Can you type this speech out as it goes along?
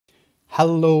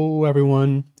Hello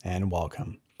everyone and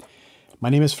welcome. My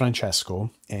name is Francesco,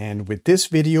 and with this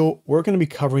video we're going to be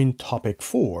covering topic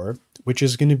 4, which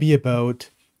is going to be about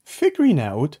figuring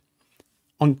out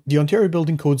on the Ontario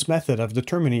Building Code's method of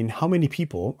determining how many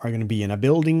people are going to be in a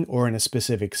building or in a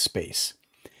specific space.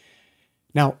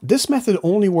 Now, this method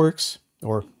only works,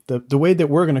 or the way that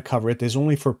we're going to cover it is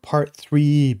only for part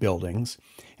 3 buildings.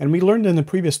 And we learned in the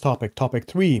previous topic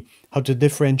 3, how to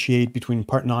differentiate between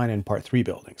part 9 and part 3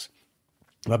 buildings.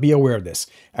 But be aware of this.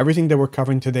 Everything that we're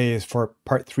covering today is for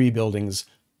part 3 buildings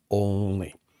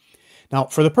only. Now,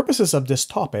 for the purposes of this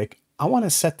topic, I want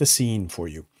to set the scene for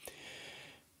you.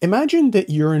 Imagine that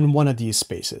you're in one of these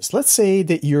spaces. Let's say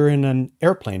that you're in an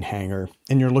airplane hangar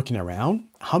and you're looking around.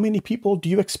 How many people do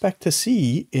you expect to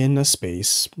see in a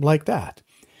space like that?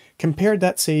 Compare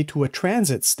that, say, to a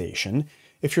transit station.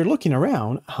 If you're looking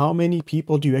around, how many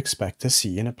people do you expect to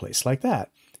see in a place like that?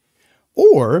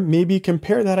 Or maybe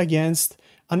compare that against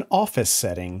an office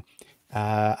setting.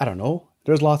 I don't know,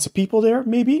 there's lots of people there,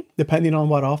 maybe, depending on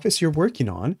what office you're working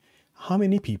on. How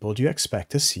many people do you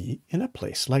expect to see in a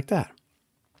place like that?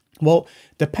 Well,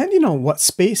 depending on what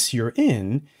space you're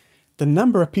in, the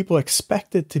number of people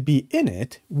expected to be in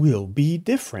it will be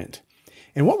different.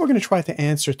 And what we're going to try to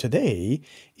answer today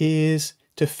is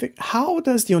how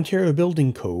does the Ontario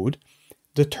Building Code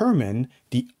determine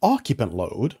the occupant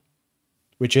load,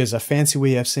 which is a fancy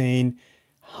way of saying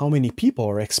how many people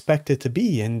are expected to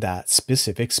be in that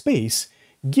specific space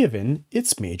given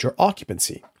its major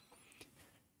occupancy.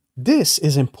 This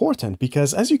is important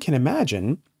because, as you can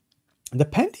imagine,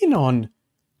 depending on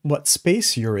what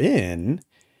space you're in,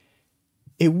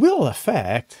 it will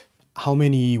affect how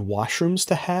many washrooms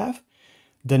to have,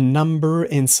 the number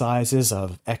and sizes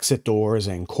of exit doors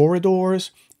and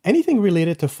corridors, anything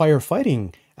related to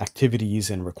firefighting activities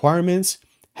and requirements,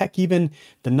 heck, even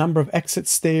the number of exit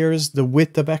stairs, the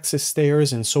width of exit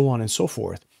stairs, and so on and so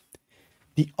forth.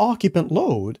 The occupant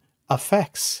load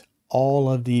affects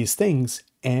all of these things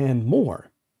and more.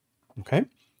 Okay?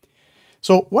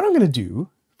 So what I'm going to do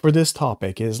for this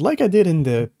topic is, like I did in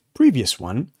the previous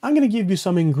one, I'm going to give you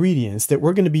some ingredients that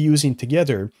we're going to be using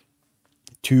together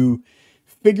to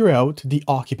figure out the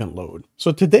occupant load.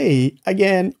 So today,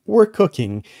 again, we're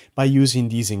cooking by using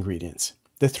these ingredients.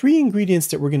 The 3 ingredients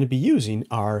that we're going to be using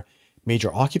are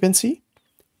major occupancy,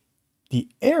 the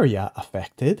area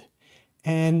affected,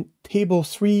 and table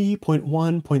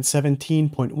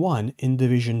 3.1.17.1 in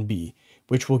division B,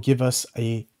 which will give us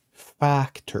a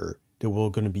factor that we're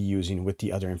going to be using with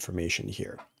the other information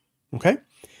here. Okay?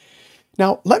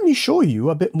 Now, let me show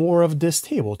you a bit more of this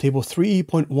table, table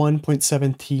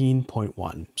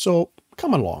 3.1.17.1. So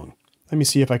come along. Let me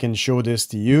see if I can show this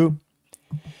to you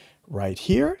right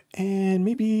here, and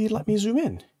maybe let me zoom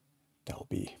in. That'll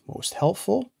be most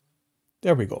helpful.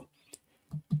 There we go.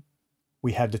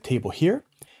 We have the table here,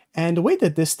 and the way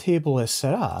that this table is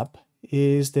set up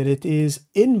is that it is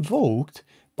invoked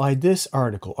by this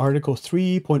article, article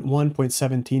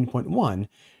 3.1.17.1,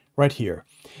 right here.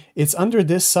 It's under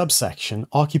this subsection,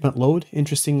 occupant load,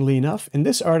 interestingly enough, and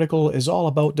this article is all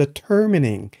about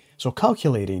determining, so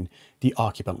calculating the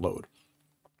occupant load.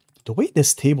 The way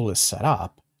this table is set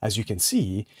up, as you can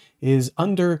see, is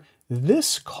under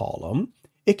this column,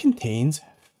 it contains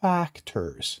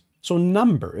factors. So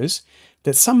numbers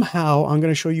that somehow I'm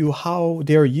going to show you how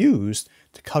they're used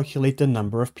to calculate the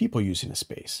number of people using a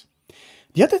space.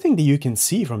 The other thing that you can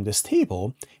see from this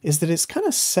table is that it's kind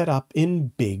of set up in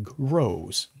big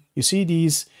rows. You see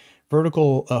these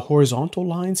vertical, horizontal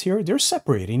lines here? They're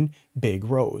separating big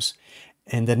rows.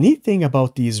 And the neat thing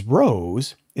about these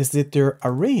rows is that they're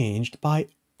arranged by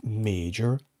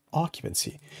major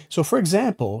occupancy. So for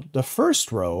example, the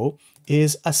first row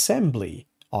is assembly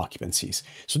occupancies.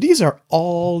 So these are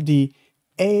all the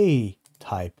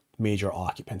A-type major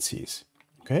occupancies.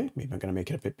 Okay, maybe I'm going to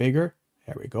make it a bit bigger.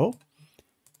 There we go.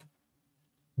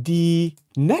 The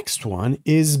next one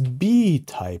is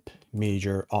B-type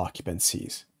major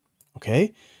occupancies.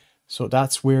 Okay, so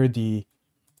that's where the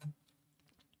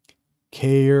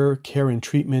care and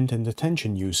treatment and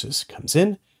detention uses comes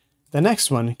in. The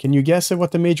next one, can you guess at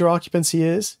what the major occupancy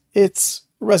is? It's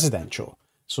residential.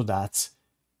 So that's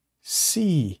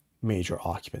C major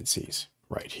occupancies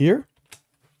right here.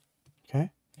 Okay.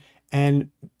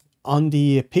 And on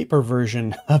the paper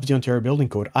version of the Ontario Building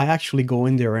Code, I actually go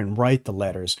in there and write the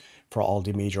letters for all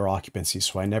the major occupancies,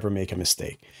 so I never make a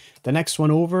mistake. The next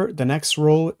one over, the next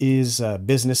row is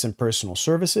business and personal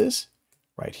services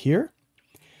right here.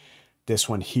 This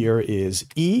one here is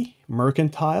E,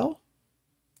 mercantile,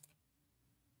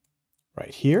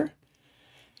 right here.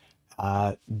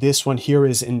 This one here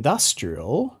is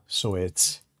industrial, so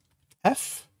it's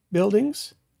F,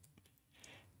 buildings.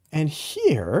 And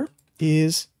here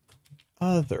is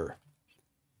other.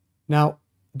 Now,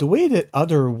 the way that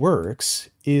other works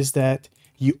is that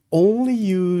you only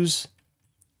use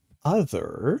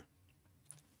other,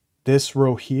 this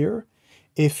row here,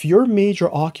 if your major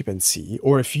occupancy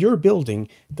or if your building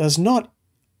does not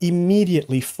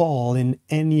immediately fall in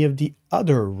any of the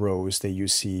other rows that you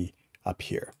see up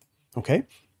here. Okay?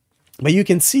 But you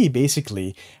can see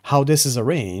basically how this is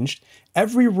arranged.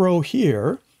 Every row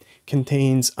here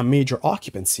contains a major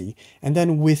occupancy, and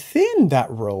then within that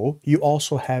row, you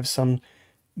also have some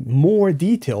more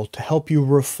detail to help you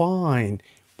refine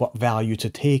what value to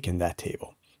take in that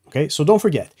table. Okay, so don't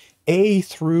forget A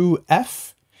through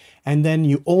F, and then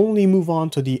you only move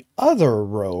on to the other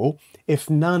row if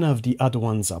none of the other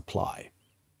ones apply.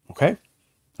 Okay,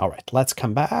 all right, let's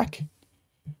come back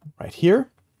right here.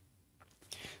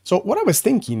 So what I was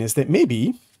thinking is that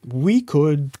maybe we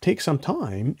could take some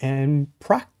time and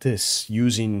practice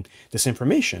using this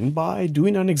information by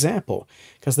doing an example,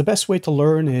 because the best way to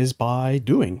learn is by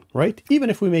doing, right? Even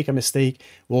if we make a mistake,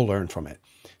 we'll learn from it.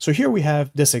 So here we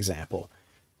have this example.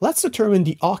 Let's determine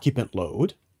the occupant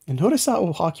load, and notice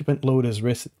how occupant load is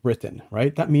written,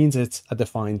 right? That means it's a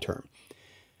defined term.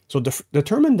 So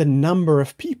determine the number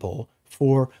of people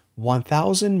for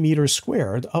 1,000 meters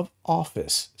squared of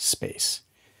office space.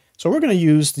 So we're going to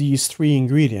use these three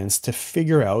ingredients to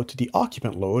figure out the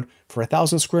occupant load for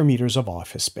 1,000 square meters of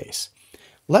office space.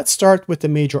 Let's start with the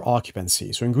major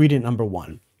occupancy. So ingredient number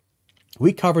 1.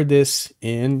 We covered this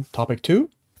in topic 2,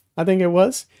 I think it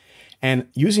was. And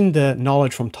using the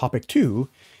knowledge from topic 2,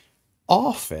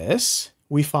 office,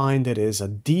 we find it is a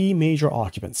D major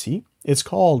occupancy. It's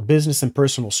called business and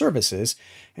personal services.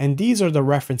 And these are the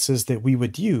references that we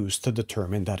would use to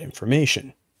determine that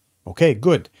information. Okay,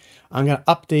 good. I'm going to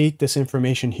update this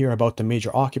information here about the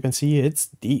major occupancy. It's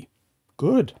D.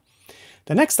 Good.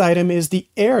 The next item is the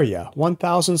area,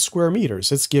 1,000 square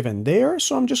meters. It's given there,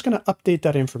 so I'm just going to update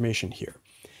that information here.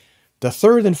 The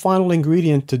third and final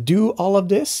ingredient to do all of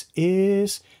this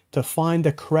is to find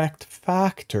the correct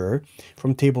factor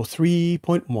from table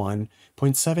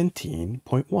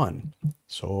 3.1.17.1.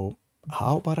 So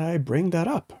how about I bring that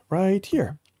up right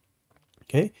here?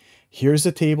 Okay. Here's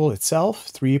the table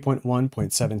itself,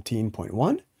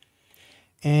 3.1.17.1.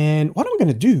 And what I'm going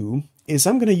to do is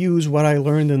I'm going to use what I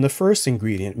learned in the first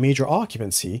ingredient, major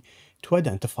occupancy, to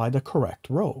identify the correct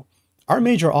row. Our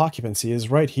major occupancy is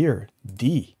right here,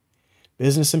 D,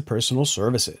 business and personal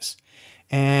services.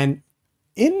 And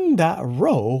in that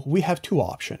row, we have two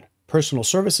options, personal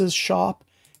services, shop,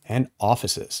 and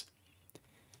offices.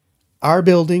 Our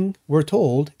building, we're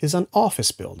told, is an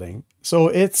office building. So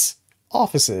it's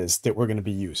offices that we're going to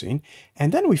be using.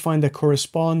 And then we find the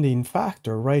corresponding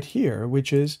factor right here,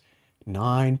 which is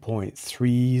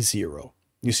 9.30.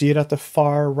 You see it at the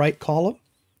far right column?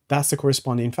 That's the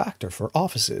corresponding factor for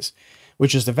offices,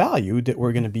 which is the value that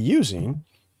we're going to be using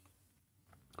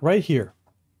right here.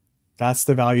 That's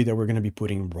the value that we're going to be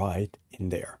putting right in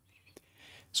there.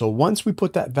 So once we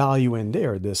put that value in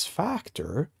there, this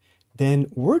factor,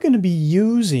 then we're going to be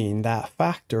using that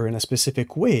factor in a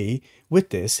specific way with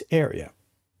this area.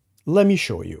 Let me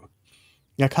show you.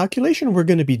 The calculation we're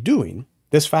going to be doing,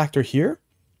 this factor here,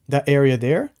 that area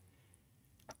there,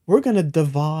 we're going to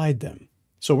divide them.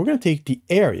 So we're going to take the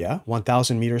area,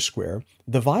 1,000 meters square,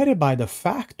 divided by the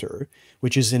factor,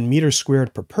 which is in meters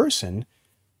squared per person,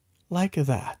 like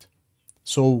that.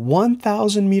 So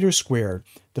 1,000 meters squared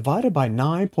divided by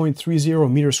 9.30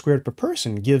 meters squared per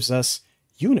person gives us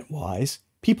unit-wise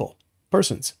people,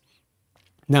 persons.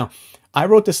 Now, I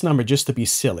wrote this number just to be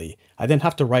silly. I didn't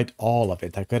have to write all of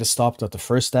it. I could have stopped at the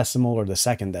first decimal or the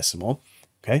second decimal,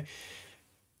 okay?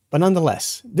 But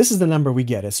nonetheless, this is the number we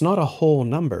get. It's not a whole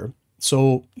number.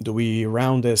 So do we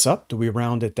round this up? Do we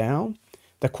round it down?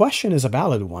 The question is a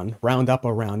valid one, round up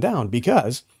or round down,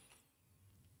 because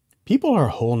people are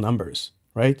whole numbers,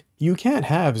 right? You can't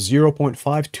have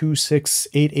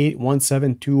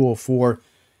 0.5268817,204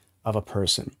 of a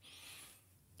person,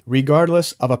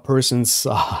 regardless of a person's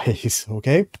size,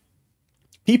 okay?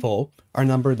 People are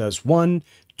numbered as 1,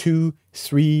 2,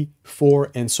 3,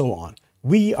 4, and so on.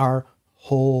 We are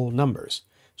whole numbers.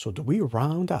 So do we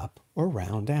round up or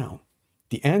round down?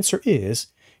 The answer is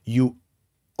you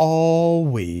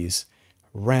always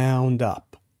round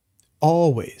up.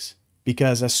 Always.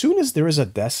 Because as soon as there is a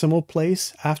decimal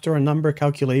place after a number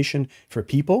calculation for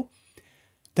people,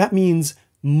 that means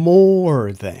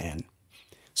more than.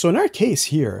 So in our case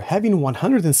here, having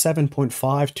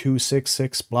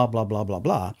 107.5266 blah, blah, blah, blah,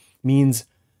 blah means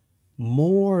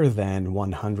more than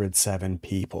 107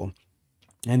 people.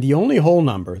 And the only whole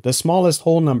number, the smallest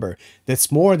whole number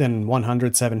that's more than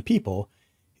 107 people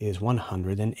is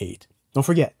 108. Don't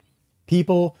forget,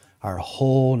 people are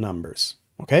whole numbers,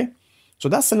 okay? So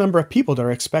that's the number of people that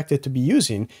are expected to be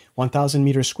using 1,000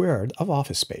 meters squared of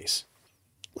office space.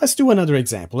 Let's do another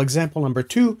example. Example number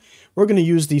 2, we're going to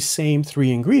use these same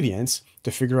 3 ingredients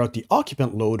to figure out the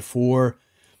occupant load for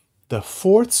the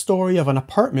 4th story of an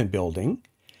apartment building.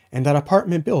 And that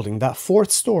apartment building, that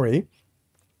 4th story,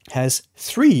 has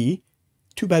 3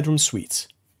 2-bedroom suites.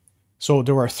 So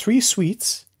there are 3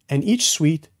 suites, and each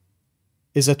suite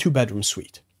is a 2-bedroom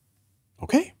suite.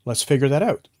 Okay, let's figure that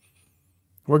out.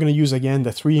 We're going to use, again,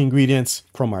 the 3 ingredients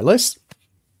from our list.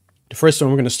 The first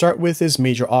one we're going to start with is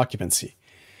major occupancy.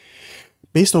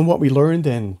 Based on what we learned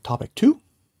in topic 2,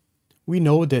 we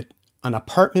know that an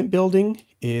apartment building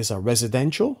is a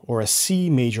residential or a C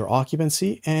major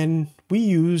occupancy, and we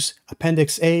use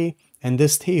Appendix A and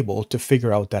this table to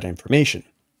figure out that information.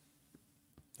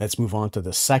 Let's move on to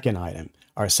the second item,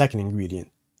 our second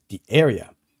ingredient, the area.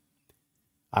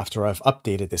 After I've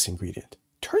updated this ingredient,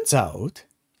 turns out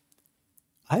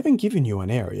I haven't given you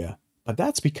an area, but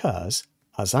that's because,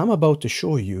 as I'm about to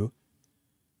show you,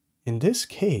 in this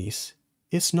case,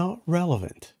 it's not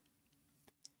relevant.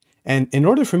 And in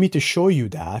order for me to show you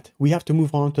that, we have to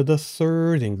move on to the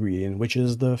third ingredient, which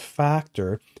is the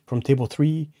factor from table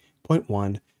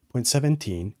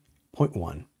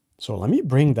 3.1.17.1. So let me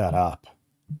bring that up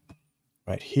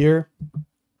right here.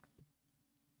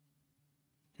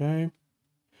 Okay.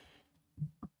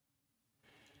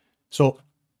 So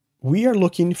we are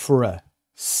looking for a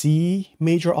C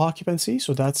major occupancy.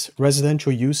 So that's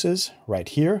residential uses right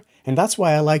here. And that's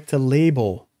why I like to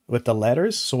label with the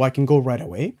letters so I can go right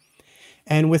away.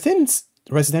 And within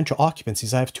residential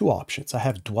occupancies, I have 2 options. I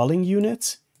have dwelling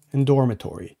units and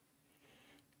dormitory.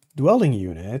 Dwelling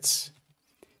units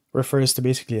refers to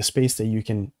basically a space that you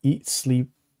can eat,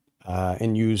 sleep,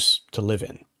 and use to live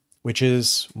in, which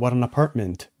is what an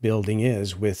apartment building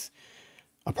is, with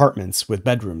apartments with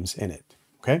bedrooms in it.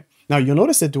 Okay. Now you'll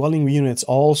notice that dwelling units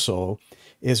also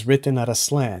is written at a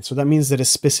slant. So that means that it's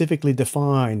specifically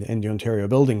defined in the Ontario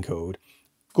Building Code.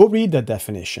 Go read that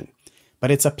definition,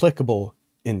 but it's applicable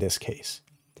in this case.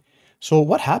 So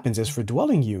what happens is, for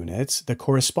dwelling units, the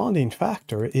corresponding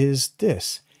factor is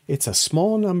this. It's a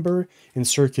small number in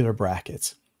circular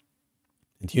brackets.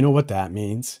 And do you know what that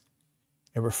means?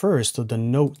 It refers to the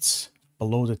notes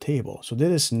below the table. So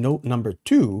this is note number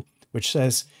 2, which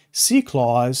says see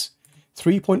clause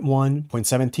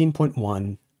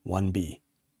 3.1.17.1 1b.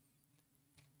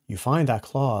 You find that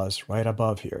clause right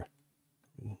above here,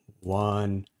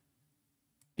 1b.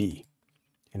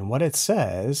 And what it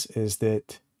says is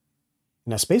that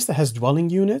in a space that has dwelling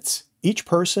units, each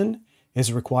person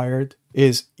is required,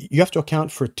 you have to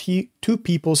account for 2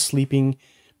 people sleeping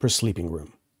per sleeping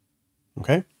room.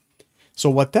 Okay? So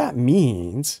what that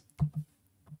means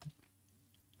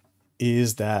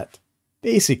is that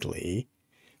basically,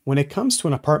 when it comes to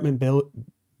an apartment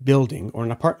building or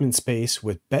an apartment space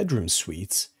with bedroom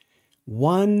suites,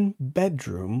 1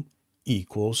 bedroom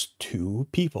equals 2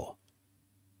 people.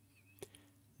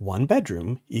 1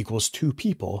 bedroom equals 2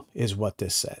 people is what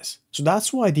this says. So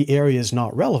that's why the area is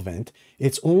not relevant.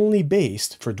 It's only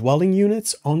based for dwelling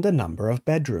units on the number of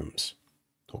bedrooms.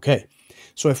 Okay,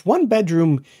 so if 1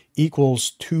 bedroom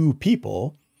equals 2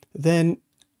 people, then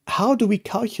how do we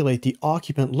calculate the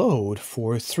occupant load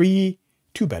for 3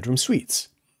 2-bedroom suites?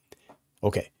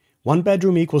 Okay, 1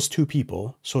 bedroom equals 2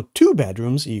 people, so 2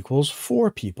 bedrooms equals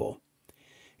 4 people.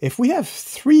 If we have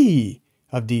 3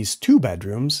 of these 2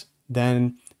 bedrooms,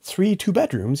 then 3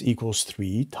 2-bedrooms equals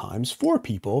 3 times 4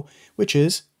 people, which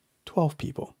is 12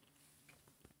 people.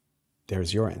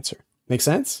 There's your answer. Make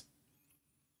sense?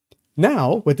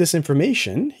 Now, with this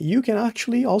information, you can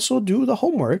actually also do the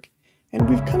homework, and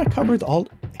we've kind of covered all...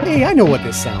 Hey, I know what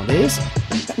this sound is.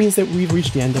 That means that we've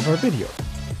reached the end of our video.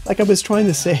 Like I was trying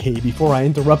to say before I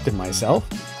interrupted myself,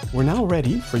 we're now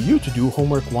ready for you to do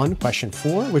homework 1, question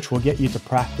 4, which will get you to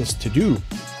practice to do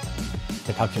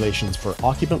the calculations for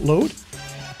occupant load.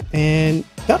 And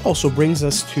that also brings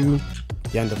us to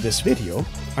the end of this video.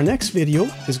 Our next video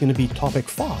is going to be topic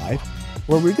 5,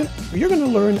 where you're going to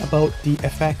learn about the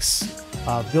effects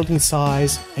of building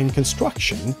size and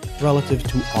construction relative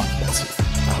to occupancy.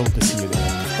 I hope to see you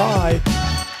there. Bye!